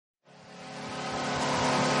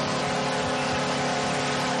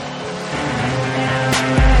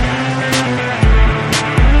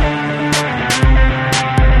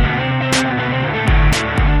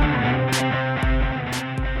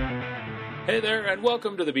there, and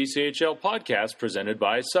welcome to the BCHL podcast presented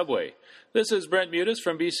by Subway. This is Brent Mutis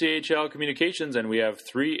from BCHL Communications, and we have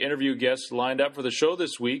 3 interview guests lined up for the show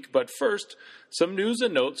this week. But first, some news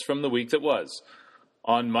and notes from the week that was.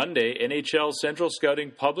 On Monday, NHL Central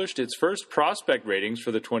Scouting published its first prospect ratings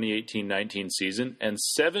for the 2018-19 season, and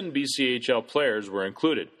 7 BCHL players were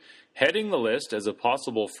included. Heading the list as a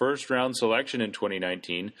possible first-round selection in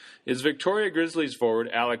 2019 is Victoria Grizzlies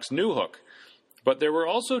forward Alex Newhook. But there were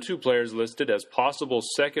also 2 players listed as possible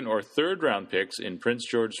second- or third-round picks in Prince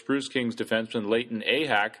George Spruce Kings defenseman Leighton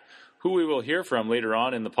Ahak, who we will hear from later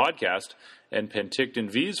on in the podcast, and Penticton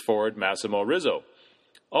V's forward Massimo Rizzo.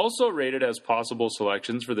 Also rated as possible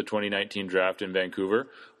selections for the 2019 draft in Vancouver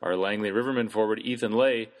are Langley Riverman forward Ethan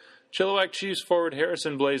Lay, Chilliwack Chiefs forward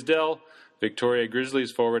Harrison Blaisdell, Victoria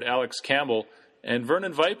Grizzlies forward Alex Campbell, and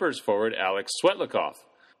Vernon Vipers forward Alex Swetlikoff.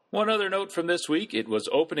 One other note from this week, it was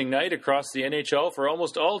opening night across the NHL for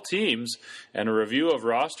almost all teams, and a review of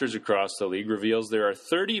rosters across the league reveals there are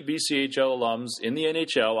 30 BCHL alums in the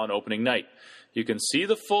NHL on opening night. You can see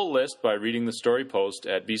the full list by reading the story post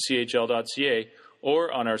at bchl.ca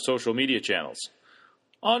or on our social media channels.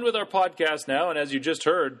 On with our podcast now, and as you just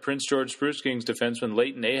heard, Prince George Spruce Kings defenseman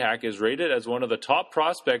Leighton Ahak is rated as one of the top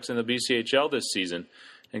prospects in the BCHL this season.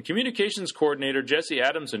 And communications coordinator Jesse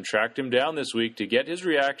Adamson tracked him down this week to get his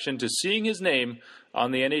reaction to seeing his name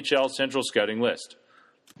on the NHL Central Scouting list.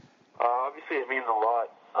 Obviously, it means a lot.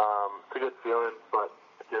 It's a good feeling, but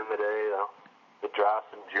at the end of the day, the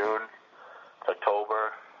draft's in June, it's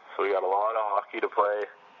October, so we got a lot of hockey to play.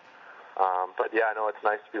 But yeah, I know it's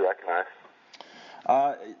nice to be recognized.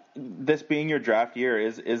 This being your draft year,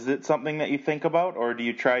 is it something that you think about, or do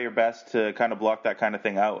you try your best to kind of block that kind of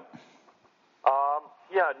thing out?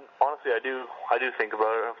 Yeah, honestly, I do think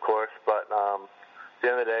about it, of course, but at the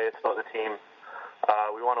end of the day, it's about the team.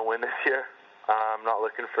 We want to win this year. I'm not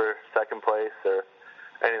looking for second place or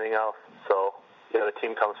anything else, so yeah, the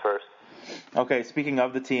team comes first. Okay, speaking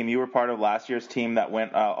of the team, you were part of last year's team that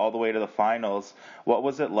went all the way to the finals. What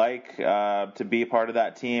was it like to be part of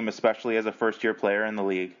that team, especially as a first-year player in the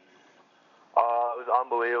league? It was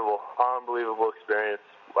unbelievable experience.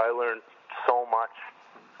 I learned so much.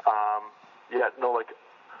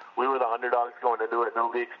 We were the underdogs going into it.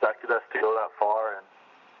 Nobody expected us to go that far, and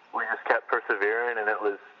we just kept persevering, and it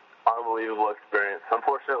was an unbelievable experience.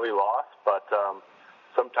 Unfortunately lost, but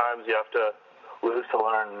sometimes you have to lose to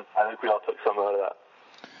learn, and I think we all took some out of that.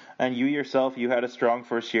 And you yourself, you had a strong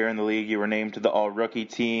first year in the league. You were named to the all-rookie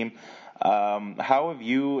team. How have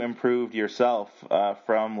you improved yourself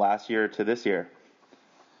from last year to this year?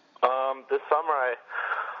 This summer I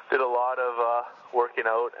did a lot of working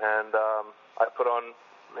out, and I put on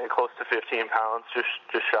close to 15 pounds, just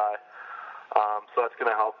shy. So that's going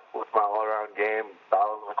to help with my all-around game,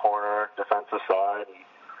 battle in the corner, defensive side.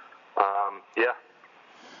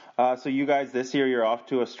 So you guys this year, you're off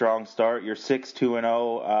to a strong start. You're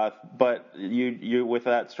 6-2-0, but you with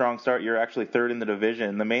that strong start, you're actually third in the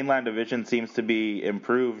division. The mainland division seems to be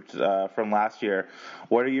improved from last year.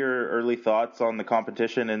 What are your early thoughts on the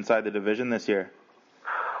competition inside the division this year?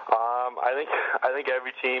 I think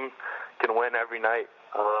every team can win every night.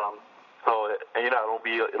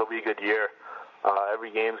 It'll be a good year.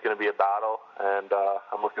 Every game's going to be a battle, and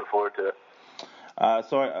I'm looking forward to it.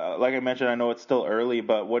 Like I mentioned, I know it's still early,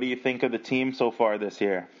 but what do you think of the team so far this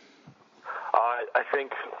year? I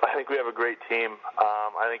think we have a great team.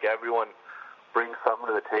 I think everyone brings something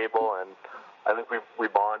to the table, and I think we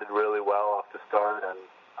bonded really well off the start, and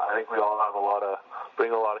I think we all have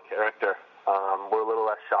bring a lot of character. We're a little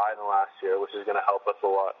less shy than last year, which is going to help us a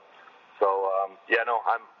lot. So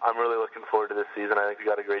I'm really looking forward to this season. I think we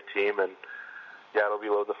got a great team, and yeah, it'll be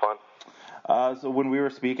loads of fun. So when we were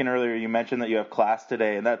speaking earlier, you mentioned that you have class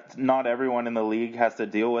today, and that not everyone in the league has to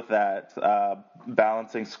deal with that,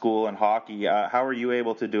 balancing school and hockey. How are you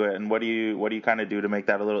able to do it, and what do you kind of do to make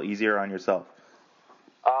that a little easier on yourself?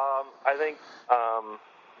 I think,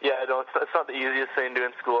 it's not the easiest thing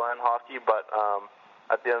doing school and hockey, but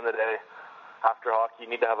at the end of the day, after hockey, you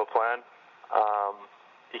need to have a plan.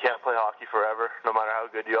 You can't play hockey forever, no matter how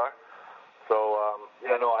good you are. So,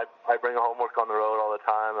 I bring homework on the road all the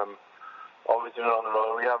time. I'm always doing it on the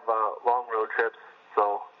road. We have long road trips,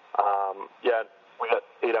 so, we got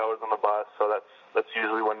 8 hours on the bus, so that's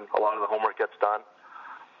usually when a lot of the homework gets done.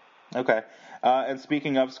 Okay. And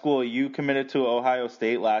speaking of school, you committed to Ohio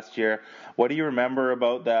State last year. What do you remember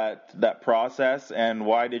about that process, and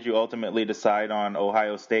why did you ultimately decide on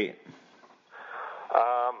Ohio State?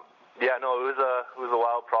 It was a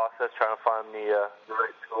wild process trying to find the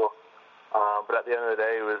right school. But at the end of the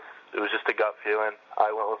day, it was just a gut feeling.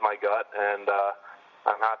 I went with my gut, and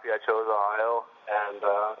I'm happy I chose Ohio, and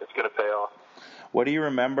it's going to pay off. What do you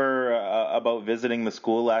remember about visiting the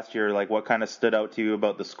school last year? Like, what kind of stood out to you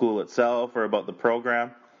about the school itself or about the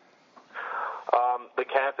program? The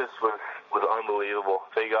campus was unbelievable.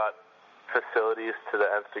 They got facilities to the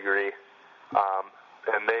nth degree,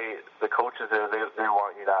 and the coaches there, they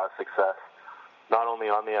want you to have success, not only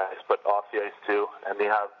on the ice but off the ice too. And they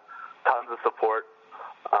have tons of support.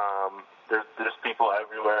 There's people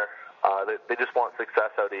everywhere. They just want success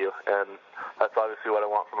out of you, and that's obviously what I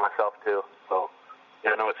want for myself too. So,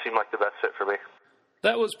 yeah, no, it seemed like the best fit for me.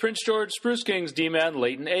 That was Prince George Spruce Kings D-man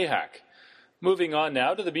Leighton Ahak. Moving on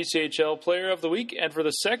now to the BCHL Player of the Week, and for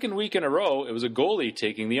the second week in a row, it was a goalie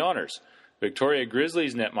taking the honors. Victoria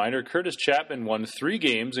Grizzlies netminder Curtis Chapman won 3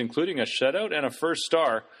 games, including a shutout and a first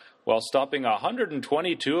star, while stopping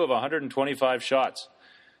 122 of 125 shots.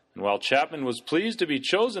 And while Chapman was pleased to be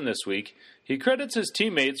chosen this week, he credits his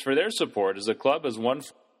teammates for their support as the club has won.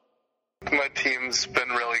 My team's been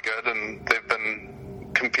really good, and they've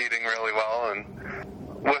been competing really well, and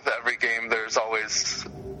with every game there's always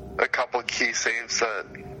a couple key saves that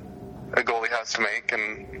a goalie has to make,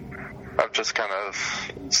 and I've just kind of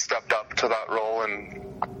stepped up to that role. And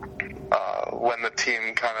when the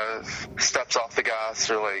team kind of steps off the gas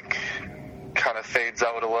or like kind of fades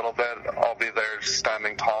out a little bit, I'll be there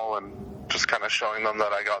standing tall and just kind of showing them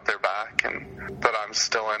that I got their back and that I'm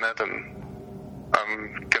still in it, and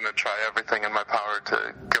I'm going to try everything in my power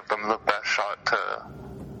to give them the best shot to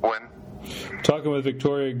win. Talking with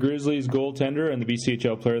Victoria Grizzlies goaltender and the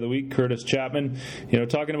BCHL Player of the Week, Curtis Chapman.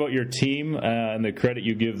 Talking about your team and the credit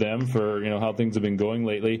you give them for how things have been going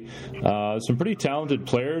lately. Some pretty talented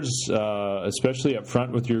players, especially up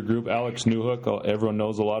front with your group. Alex Newhook, everyone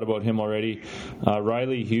knows a lot about him already.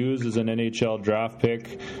 Riley Hughes is an NHL draft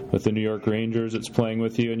pick with the New York Rangers. It's playing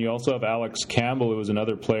with you, and you also have Alex Campbell, who is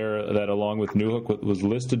another player that, along with Newhook, was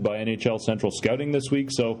listed by NHL Central Scouting this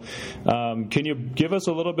week. So, can you give us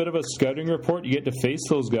a little bit of a scouting report? You get to face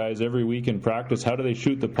those guys every week in practice. How do they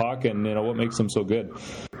shoot the puck, and what makes them so good?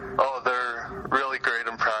 Oh, they're really great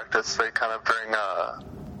in practice. They kind of bring a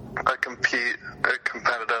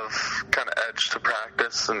competitive kind of edge to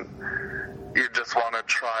practice, and you just want to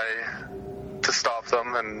try to stop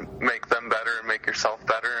them and make them better and make yourself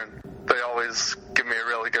better. And they always give me a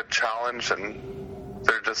really good challenge, and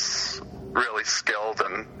they're just really skilled,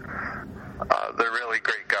 and they're really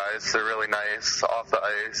great guys. They're really nice off the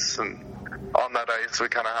ice, and on that ice we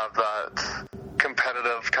kind of have that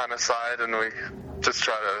competitive kind of side, and we just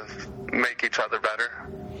try to make each other better.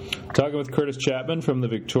 Talking with Curtis Chapman from the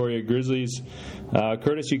Victoria Grizzlies.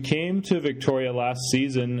 Curtis, you came to Victoria last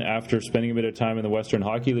season after spending a bit of time in the Western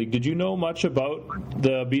Hockey League. Did you know much about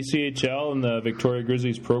the BCHL and the Victoria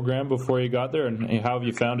Grizzlies program before you got there, and how have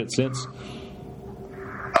you found it since?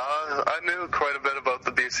 I knew quite a bit about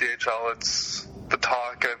the BCHL. It's the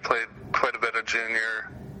talk. I played quite a bit of junior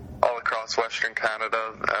all across Western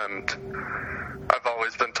Canada, and I've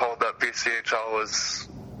always been told that BCHL was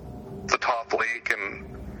the top league, and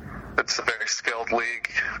it's a very skilled league,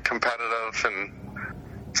 competitive, and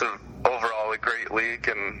it's overall a great league.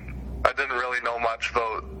 And I didn't really know much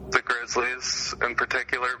about the Grizzlies in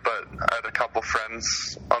particular, but I had a couple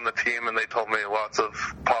friends on the team, and they told me lots of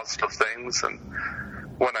positive things. And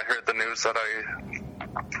when I heard the news that I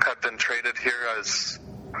had been traded here, I was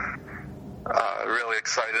really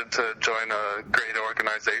excited to join a great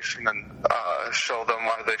organization and show them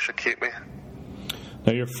why they should keep me.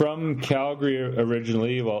 Now, you're from Calgary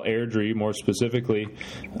originally, well, Airdrie more specifically,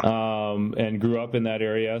 and grew up in that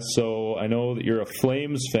area. So I know that you're a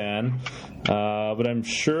Flames fan, but I'm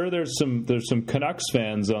sure there's some Canucks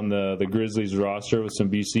fans on the Grizzlies roster with some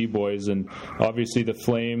BC boys, and obviously the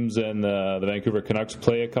Flames and the Vancouver Canucks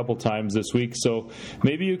play a couple times this week. So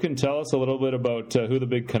maybe you can tell us a little bit about who the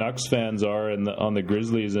big Canucks fans are on the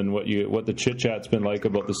Grizzlies, and what the chit chat's been like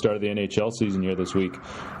about the start of the NHL season here this week.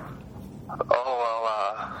 Oh, well,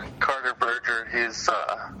 Carter Berger, he's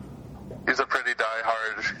a pretty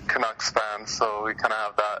diehard Canucks fan, so we kind of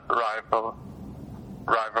have that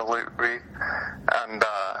rivalry, and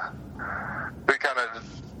we kind of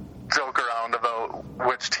joke around about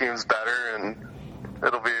which team's better, and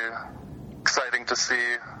it'll be exciting to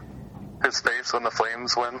see his face when the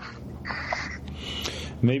Flames win.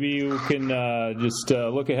 Maybe you can just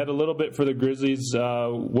look ahead a little bit for the Grizzlies.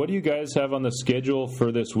 What do you guys have on the schedule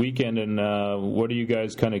for this weekend, and what are you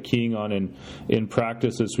guys kind of keying on in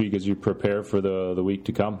practice this week as you prepare for the week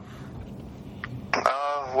to come?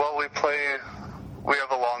 Well, we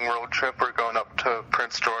have a long road trip. We're going up to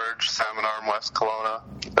Prince George, Salmon Arm, West Kelowna.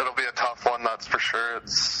 It'll be a tough one, that's for sure.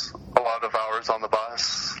 It's a lot of hours on the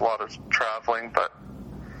bus, a lot of traveling, but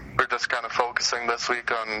we're just kind of focusing this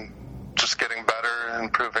week on just getting better,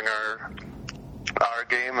 improving our our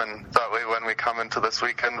game, and that way when we come into this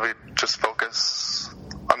weekend, we just focus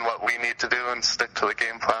on what we need to do and stick to the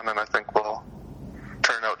game plan, and I think we'll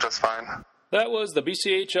turn out just fine. That was the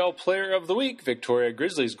BCHL Player of the Week, Victoria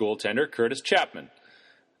Grizzlies goaltender Curtis Chapman.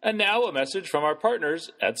 And now a message from our partners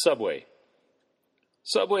at Subway.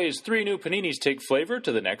 Subway's 3 new paninis take flavor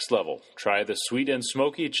to the next level. Try the sweet and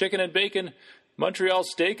smoky chicken and bacon, Montreal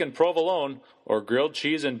steak and provolone, or grilled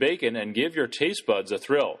cheese and bacon, and give your taste buds a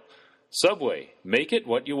thrill. Subway, make it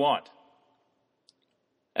what you want.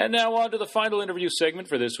 And now on to the final interview segment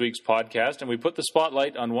for this week's podcast, and we put the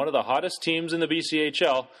spotlight on one of the hottest teams in the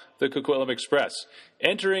BCHL, the Coquitlam Express.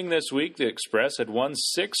 Entering this week, the Express had won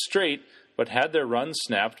 6 straight, but had their run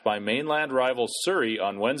snapped by mainland rival Surrey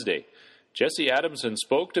on Wednesday. Jesse Adamson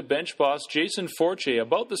spoke to bench boss Jason Forche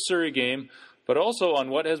about the Surrey game, but also on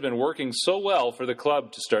what has been working so well for the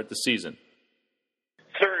club to start the season.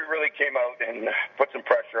 Surrey really came out and put some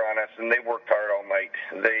pressure on us, and they worked hard all night.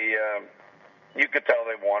 You could tell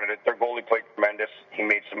they wanted it. Their goalie played tremendous. He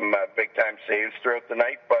made some big-time saves throughout the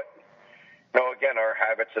night, but again, our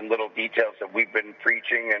habits and little details that we've been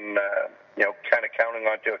preaching and kind of counting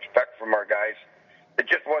on to expect from our guys, it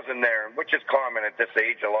just wasn't there, which is common at this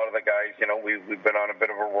age. A lot of the guys, we've been on a bit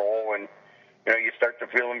of a roll, and you start to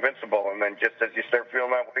feel invincible, and then just as you start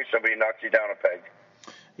feeling that way, somebody knocks you down a peg.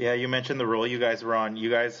 Yeah, you mentioned the roll you guys were on. You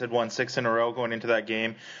guys had won 6 in a row going into that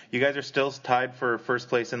game. You guys are still tied for first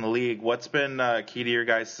place in the league. What's been key to your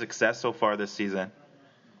guys' success so far this season?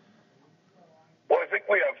 Well, I think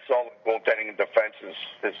we have solid goaltending and defense.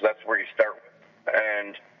 That's where you start with.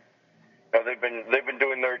 And they've been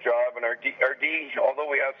doing their job. And our D, although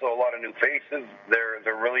we have a lot of new faces,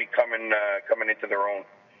 they're really coming into their own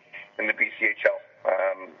in the BCHL.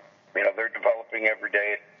 They're developing every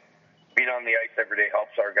day. Being on the ice every day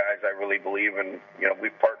helps our guys, I really believe, and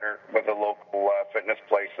we partner with a local fitness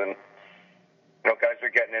place, and guys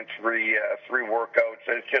are getting in three workouts.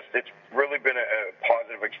 It's really been a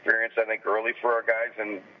positive experience, I think, early for our guys,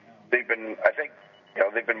 and they've been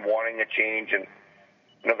wanting a change, and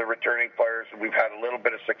the returning players, we've had a little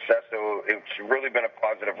bit of success, so it's really been a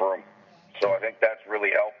positive room. So I think that's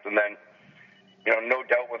really helped, and then no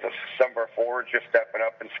doubt with some of our forwards just stepping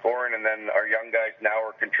up and scoring, and then our young guys now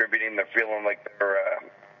are contributing. They're feeling like they're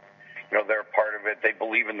a part of it. They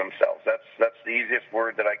believe in themselves. That's the easiest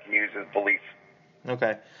word that I can use is belief.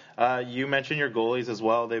 Okay. You mentioned your goalies as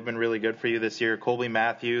well. They've been really good for you this year. Colby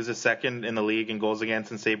Matthews is second in the league in goals against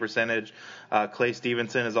and save percentage. Clay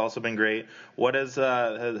Stevenson has also been great. What has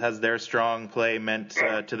their strong play meant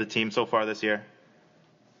to the team so far this year?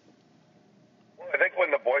 I think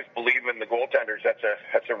when the boys believe in the goaltenders,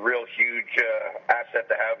 that's a real huge asset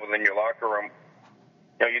to have within your locker room.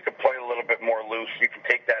 You can play a little bit more loose. You can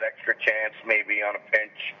take that extra chance maybe on a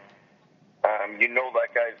pinch.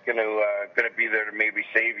 That guy's going to be there to maybe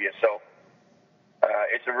save you. So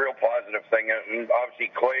it's a real positive thing. And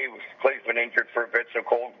obviously Clay's been injured for a bit, so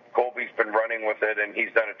Colby's been running with it, and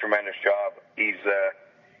he's done a tremendous job. He's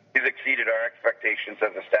exceeded our expectations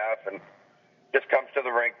as a staff, and just comes to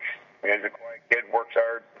the rink. He's a quiet kid, works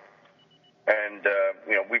hard, and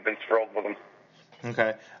we've been thrilled with him.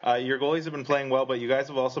 Okay. Your goalies have been playing well, but you guys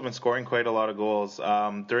have also been scoring quite a lot of goals.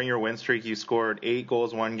 During your win streak, you scored 8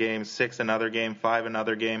 goals one game, 6 another game, 5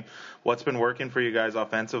 another game. What's been working for you guys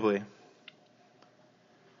offensively?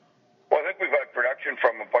 Well, I think we've had production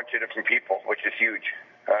from a bunch of different people, which is huge.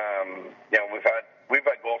 We've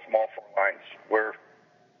had goals from all 4 lines. We're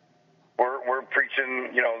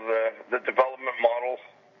preaching, the development model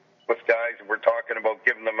with guys. We're talking about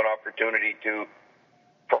giving them an opportunity to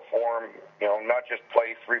perform, not just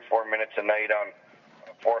play 3-4 minutes a night on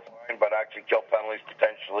a 4th line, but actually kill penalties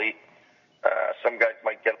potentially. Some guys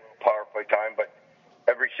might get a little power play time, but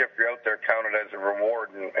every shift you're out there, count it as a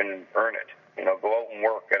reward and earn it. Go out and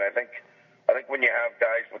work. And I think when you have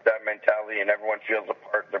guys with that mentality and everyone feels a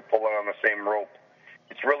part, they're pulling on the same rope,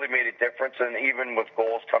 it's really made a difference. And even with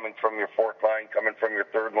goals coming from your 4th line, coming from your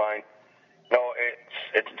 3rd line,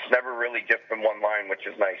 it's never really just been one line, which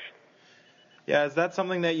is nice. Yeah, is that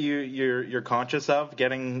something that you're conscious of,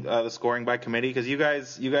 getting the scoring by committee? Because you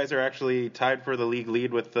guys are actually tied for the league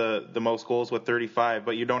lead with the most goals with 35,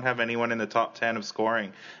 but you don't have anyone in the top 10 of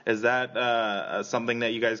scoring. Is that something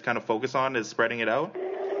that you guys kind of focus on, is spreading it out?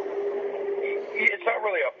 It's not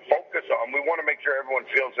really a focus on. We want to make sure everyone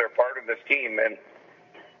feels they're part of this team, and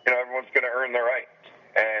everyone's going to earn their right.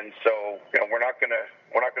 And so we're not going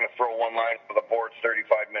to throw one line for the boards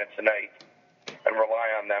 35 minutes a night and rely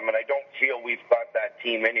on them. And I don't feel we've got that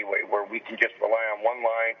team anyway, where we can just rely on one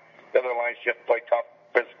line. The other lines just play tough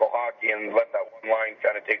physical hockey and let that one line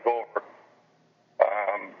kind of take over.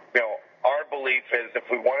 our belief is if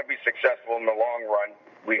we want to be successful in the long run,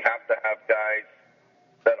 we have to have guys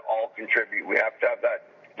that all contribute. We have to have that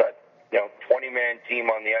 20-man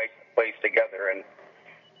team on the ice that plays together. And,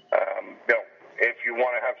 if you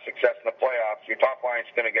want to have success in the playoffs, your top line is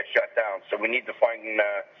going to get shut down. So we need to find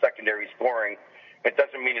secondary scoring. It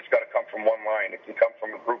doesn't mean it's got to come from one line. It can come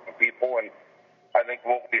from a group of people. And I think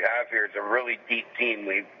what we have here is a really deep team.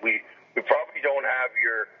 We probably don't have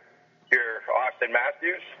your Austin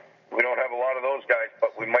Matthews. We don't have a lot of those guys,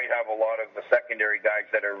 but we might have a lot of the secondary guys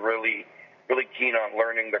that are really, really keen on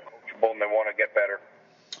learning. They're coachable and they want to get better.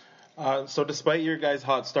 So despite your guys'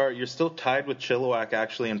 hot start, you're still tied with Chilliwack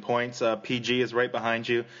actually in points. PG is right behind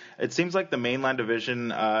you. It seems like the mainland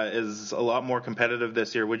division is a lot more competitive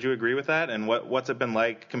this year. Would you agree with that? And what's it been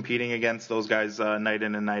like competing against those guys night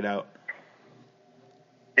in and night out?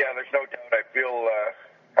 Yeah, there's no doubt.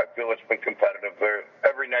 I feel it's been competitive.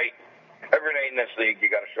 Every night in this league, you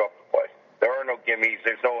got to show up to play. There are no gimmies.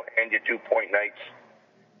 There's no hand you 2-point nights.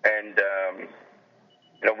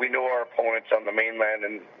 And we know our opponents on the mainland,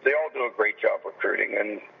 and they all do a great job recruiting.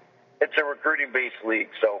 And it's a recruiting-based league,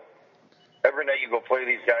 so every night you go play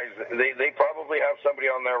these guys, they probably have somebody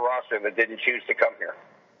on their roster that didn't choose to come here,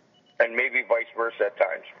 and maybe vice versa at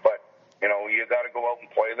times. But, you got to go out and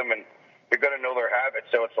play them, and you're going to know their habits,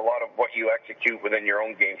 so it's a lot of what you execute within your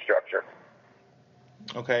own game structure.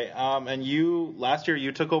 Okay, and last year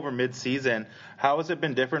you took over mid-season. How has it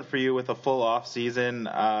been different for you with a full off-season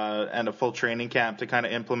and a full training camp to kind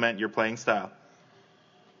of implement your playing style?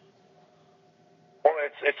 Well,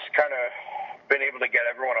 it's kind of been able to get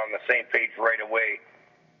everyone on the same page right away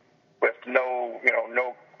with no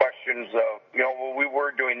questions of, well, we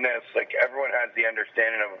were doing this. Like, everyone has the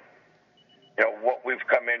understanding of, what we've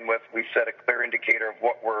come in with. We've set a clear indicator of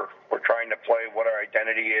what we're trying to play, what our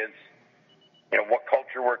identity is. What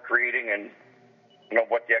culture we're creating and,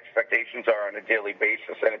 what the expectations are on a daily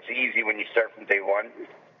basis. And it's easy when you start from day one.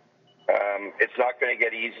 It's not going to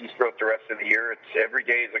get easy throughout the rest of the year. It's every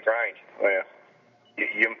day is a grind.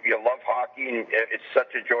 You love hockey, and it's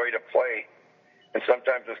such a joy to play. And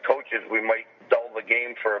sometimes as coaches, we might dull the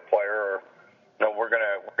game for a player, or, we're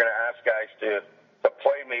gonna ask guys to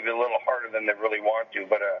play maybe a little harder than they really want to.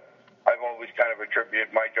 But I've always kind of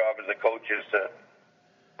attributed my job as a coach is to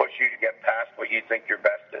push you to get past what you think your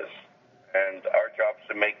best is. And our job is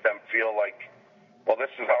to make them feel like, well, this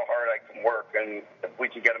is how hard I can work, and if we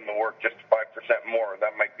can get them to work just 5% more,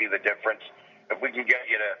 that might be the difference. If we can get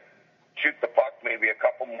you to shoot the puck maybe a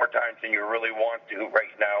couple more times than you really want to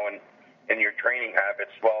right now and in your training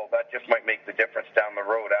habits, well, that just might make the difference down the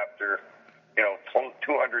road after,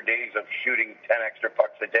 200 days of shooting 10 extra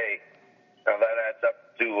pucks a day. Now, that adds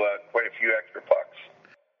up to quite a few extra pucks.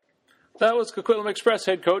 That was Coquitlam Express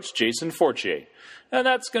head coach Jason Fortier. And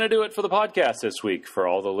that's going to do it for the podcast this week. For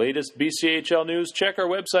all the latest BCHL news, check our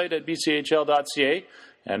website at bchl.ca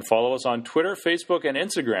and follow us on Twitter, Facebook, and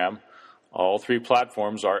Instagram. All three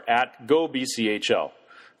platforms are at GoBCHL.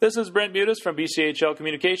 This is Brent Mutis from BCHL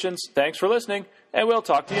Communications. Thanks for listening, and we'll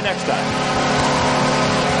talk to you next time.